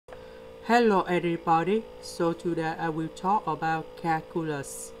Hello everybody, so today I will talk about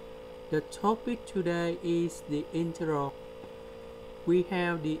calculus. The topic today is the integral. We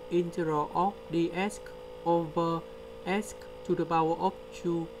have the integral of dx over x to the power of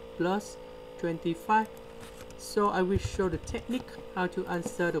 2 plus 25. So I will show the technique how to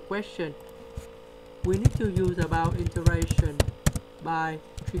answer the question. We need to use about integration by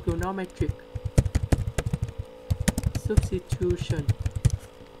trigonometric substitution.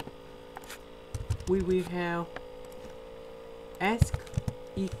 We will have x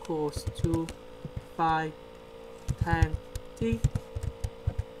equals to 5 tan t,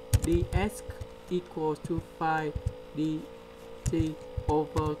 dx equals to 5 dt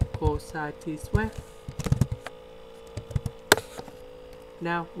over cosine t squared.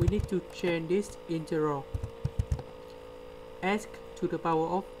 Now we need to change this integral. X to the power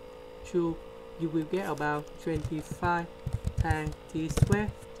of 2, you will get about 25 tan t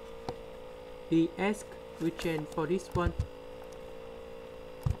squared. Dx we change for this one.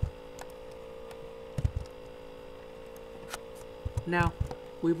 Now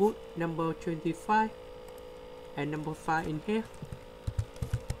we put number 25 and number 5 in here.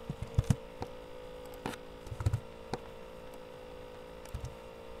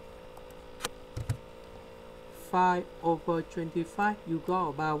 Five over 25, you got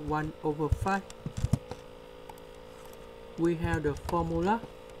about 1 over 5. We have the formula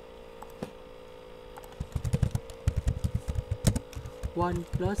 1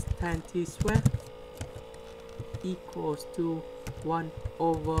 plus tan t squared equals to 1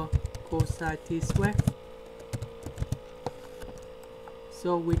 over cosine t squared.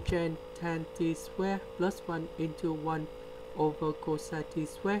 So we change tan t squared plus 1 into 1 over cosine t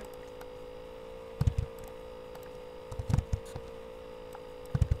squared.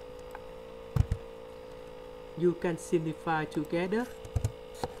 You can simplify together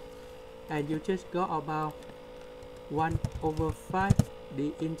and you just got about 1 over 5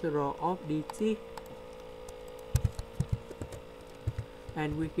 the integral of dt,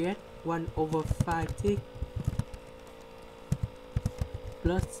 and we get 1 over 5t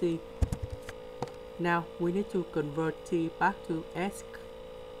plus c. Now we need to convert t back to x,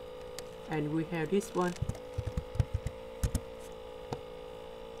 and we have this one.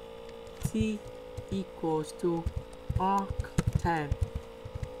 T equals to arc tan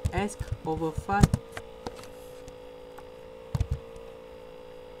x over 5,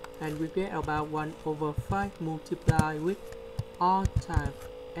 and we get about 1 over 5 multiplied with r times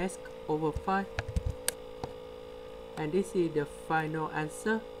x over 5, and this is the final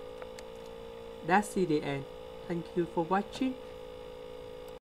answer. That's the end. Thank you for watching.